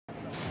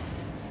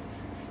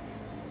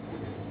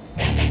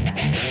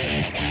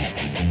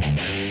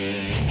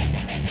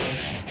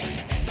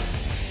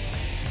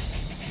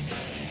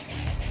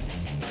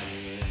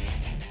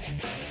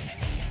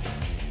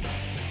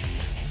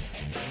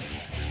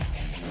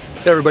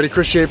Hey everybody,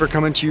 Chris Schaefer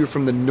coming to you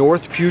from the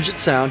North Puget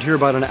Sound, here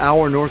about an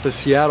hour north of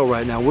Seattle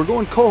right now. We're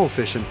going coho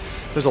fishing.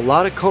 There's a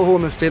lot of coho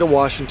in the state of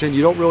Washington.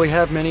 You don't really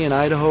have many in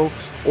Idaho,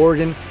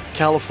 Oregon,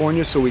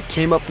 California, so we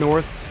came up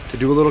north to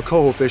do a little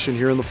coho fishing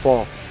here in the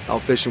fall.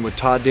 Out fishing with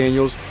Todd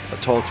Daniels, a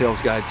Tall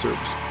Tales Guide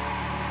Service.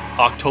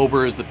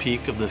 October is the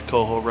peak of this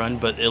coho run,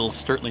 but it'll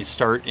certainly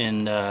start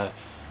in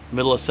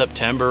middle of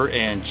September,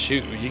 and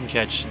shoot, you can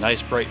catch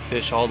nice bright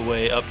fish all the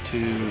way up to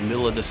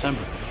middle of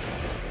December.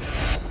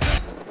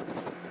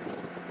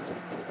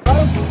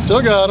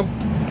 Still got him.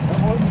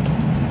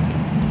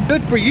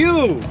 Good for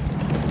you.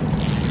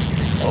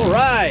 All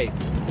right.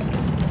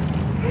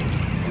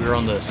 We're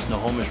on the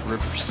Snohomish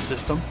River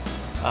system,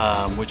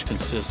 which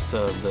consists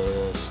of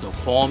the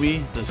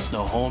Snoqualmie, the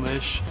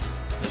Snohomish,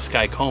 the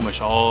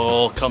Skykomish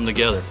all come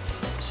together.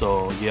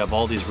 So you have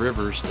all these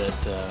rivers that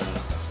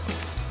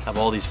have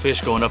all these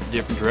fish going up in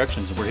different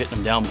directions, and we're hitting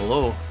them down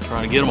below,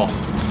 trying to get them all.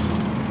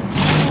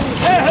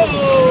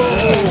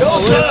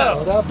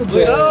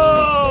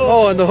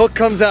 Oh, and the hook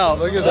comes out.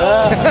 Look at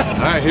that.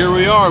 All right, here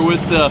we are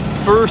with the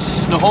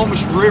first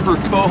Snohomish River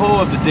coho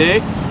of the day.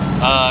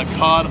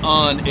 Caught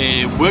on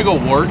a wiggle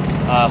wart.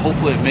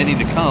 Hopefully many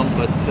to come,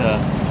 but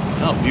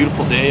no,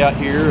 beautiful day out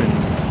here and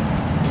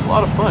a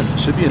lot of fun. So it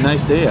should be a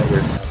nice day out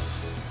here.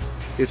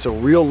 It's a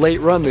real late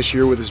run this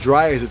year with as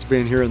dry as it's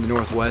been here in the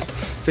Northwest.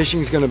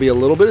 Fishing is going to be a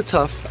little bit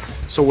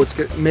tough, so what's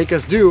going to make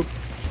us do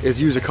is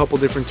use a couple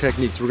different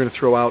techniques. We're going to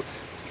throw out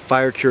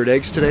fire cured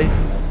eggs today,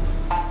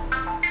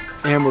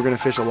 and we're going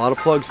to fish a lot of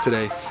plugs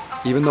today.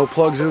 Even though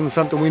plugs isn't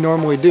something we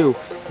normally do,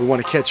 we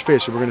want to catch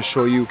fish, and we're going to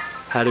show you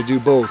how to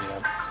do both.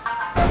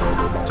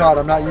 Todd,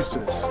 I'm not used to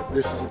this.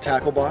 This is a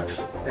tackle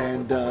box,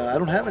 and I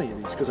don't have any of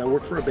these because I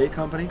work for a bait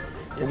company,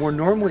 and we're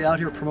normally out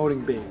here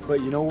promoting bait. But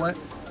you know what?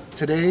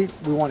 Today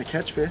we want to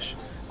catch fish,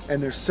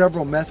 and there's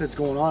several methods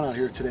going on out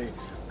here today.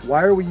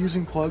 Why are we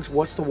using plugs?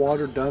 What's the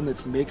water done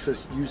that makes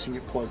us using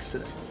plugs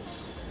today?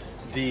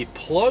 The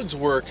plugs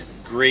work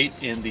great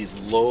in these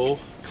low,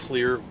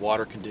 clear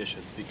water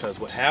conditions, because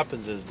what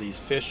happens is these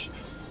fish,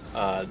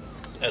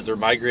 as they're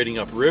migrating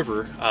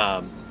upriver,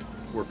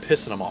 we're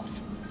pissing them off.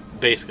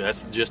 Basically,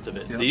 that's the gist of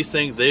it. Yep. These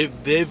things,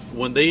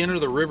 when they enter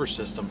the river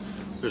system,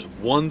 there's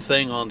one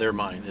thing on their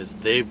mind, is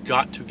they've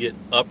got to get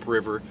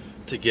upriver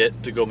to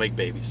go make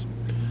babies.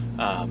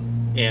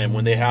 And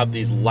when they have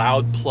these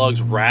loud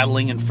plugs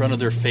rattling in front of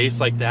their face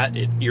like that,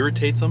 it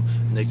irritates them,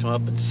 and they come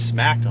up and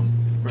smack them,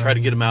 try to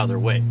get them out of their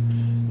way.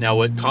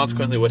 Now,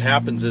 consequently what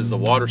happens is the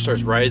water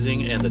starts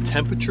rising, and the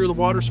temperature of the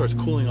water starts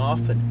cooling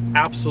off, and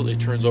absolutely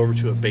turns over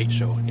to a bait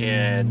show.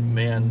 And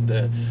man,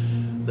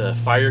 the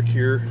Fire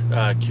Cure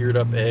cured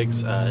up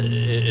eggs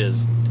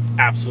is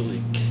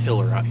absolutely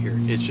killer out here.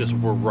 It's just,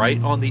 we're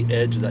right on the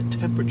edge of that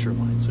temperature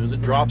line. As soon as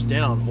it drops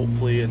down,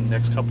 hopefully in the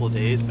next couple of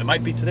days, it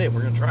might be today,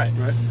 we're gonna try it.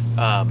 Right.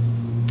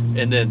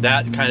 And then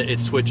that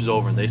it switches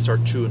over, and they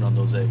start chewing on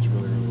those eggs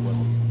really, really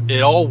well.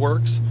 It all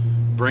works.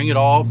 Bring it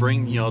all,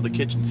 bring the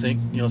kitchen sink,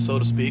 so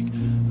to speak,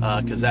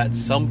 because that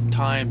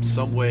sometime,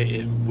 some way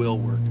it will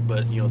work.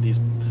 But these,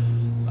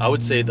 I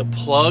would say the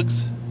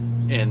plugs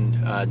and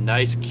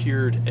nice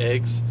cured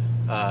eggs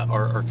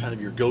are kind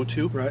of your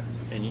go-to, right?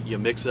 And you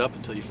mix it up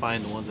until you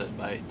find the ones that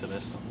bite the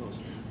best on those.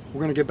 We're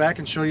going to get back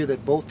and show you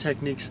that both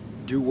techniques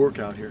do work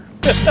out here.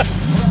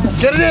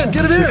 Get it in,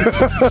 get it in.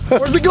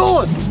 Where's it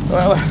going?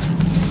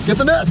 Get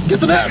the net, get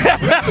the net.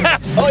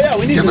 Oh yeah,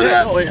 we need get the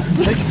net. Oh, yeah.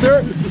 Thank you,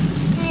 sir.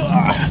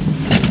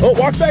 Oh,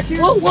 walk back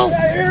here. Whoa, whoa.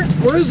 Here.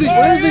 Where is he?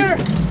 Where is he? There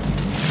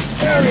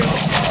we go. All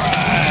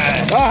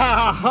right.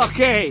 Ah,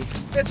 okay.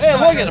 Hey,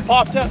 look at it,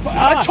 popped up.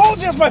 I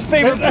told you it's my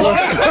favorite plug.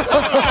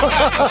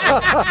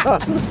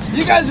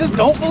 You guys just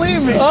don't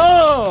believe me.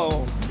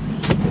 Oh.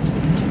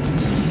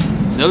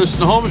 Another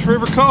Snohomish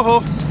River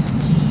coho.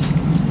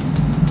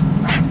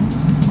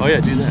 Oh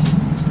yeah, do that.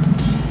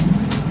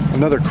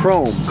 Another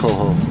chrome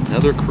coho.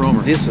 Another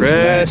chromer. This is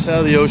fresh nice. Out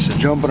of the ocean.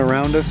 Jumping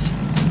around us.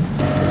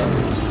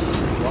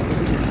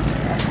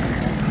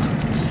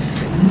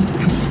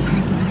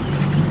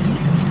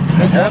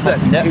 Have that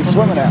net. He's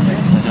swimming at me.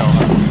 I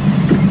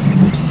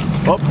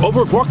know. Up,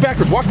 over, walk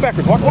backwards, walk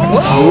backwards, walk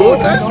backwards. Oh,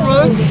 nice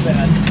run.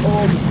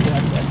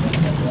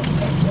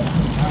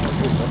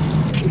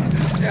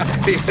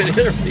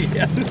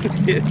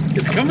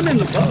 It's coming in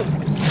the boat.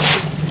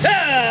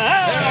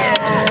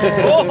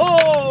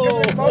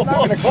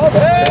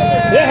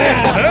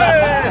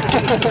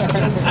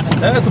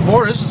 That's a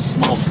board. It's just a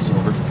small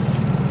silver.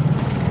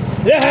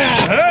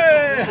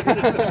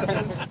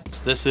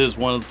 This is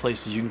one of the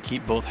places you can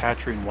keep both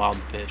hatchery and wild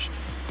fish.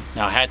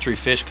 Now, hatchery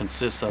fish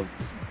consists of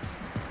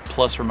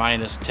plus or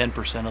minus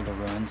 10% of the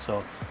run,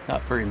 so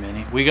not very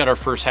many. We got our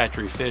first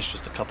hatchery fish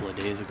just a couple of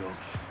days ago,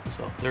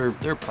 so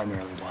they're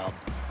primarily wild.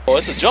 Oh,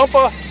 it's a jumper.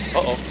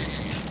 Uh-oh.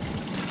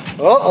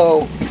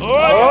 Uh-oh.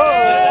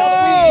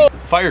 Oh!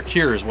 Fire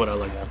Cure is what I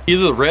like.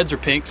 Either the reds or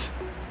pinks.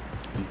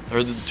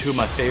 They're the two of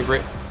my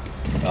favorite.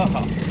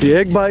 The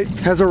egg bite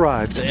has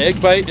arrived. The egg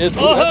bite is,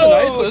 oh, that's a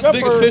nice one. That's the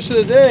biggest fish of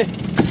the day.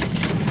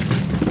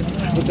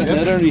 Put that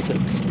net underneath it.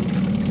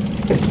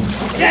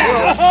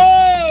 Yeah!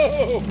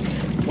 Oh!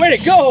 Way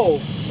to go!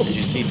 As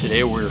you see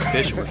today, we're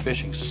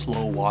fishing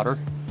slow water,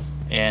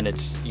 and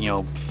it's, you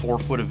know, 4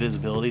 foot of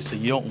visibility, so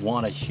you don't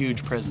want a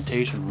huge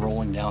presentation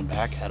rolling down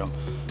back at them.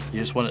 You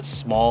just want it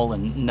small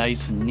and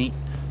nice and neat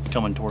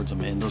coming towards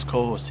them, and those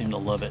cohos seem to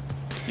love it.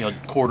 You know,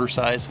 quarter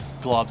size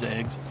globs of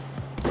eggs.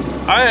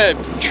 I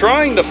am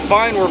trying to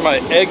find where my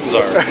eggs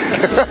are.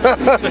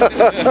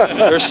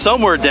 They're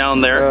somewhere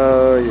down there.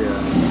 Oh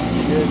yeah.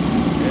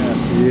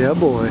 Yes. Yeah,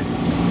 boy.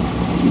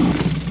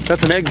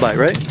 That's an egg bite,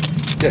 right?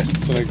 Yeah,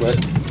 it's an egg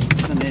bite.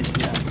 It's an egg,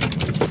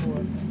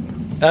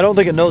 yeah. I don't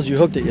think it knows you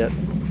hooked it yet.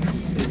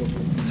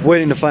 It's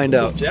waiting to find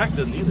out. Jack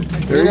doesn't either.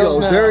 There he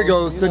goes. There he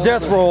goes. The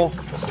death roll.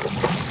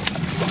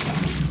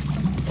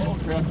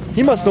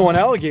 He must know an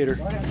alligator.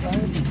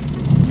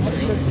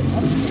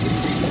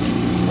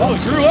 Oh,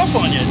 it grew up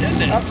on you,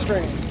 didn't it?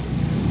 Upstream.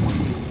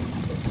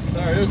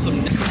 Sorry, there's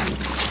some.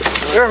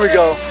 There we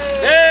go.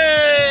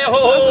 Hey!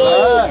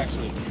 Oh!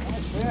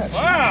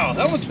 Wow,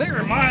 that was bigger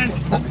than mine.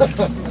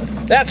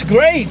 That's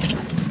great.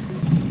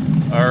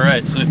 All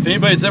right, so if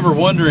anybody's ever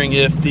wondering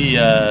if the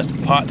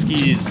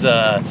Pautzke's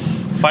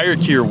Fire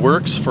Cure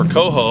works for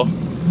coho,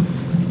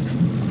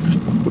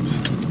 Oops.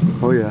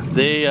 Oh yeah.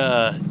 they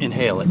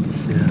inhale it.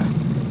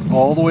 Yeah.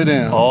 All the way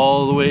down.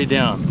 All the way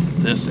down.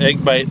 This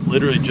egg bite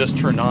literally just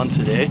turned on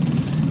today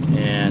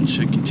and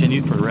should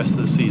continue for the rest of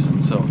the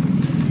season. So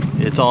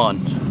it's on.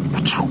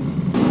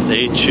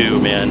 They chew,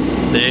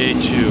 man. They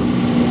chew.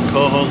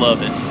 Coho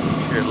love it.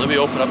 Here, let me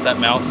open up that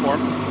mouth for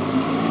them.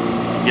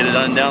 Get it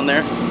on down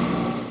there.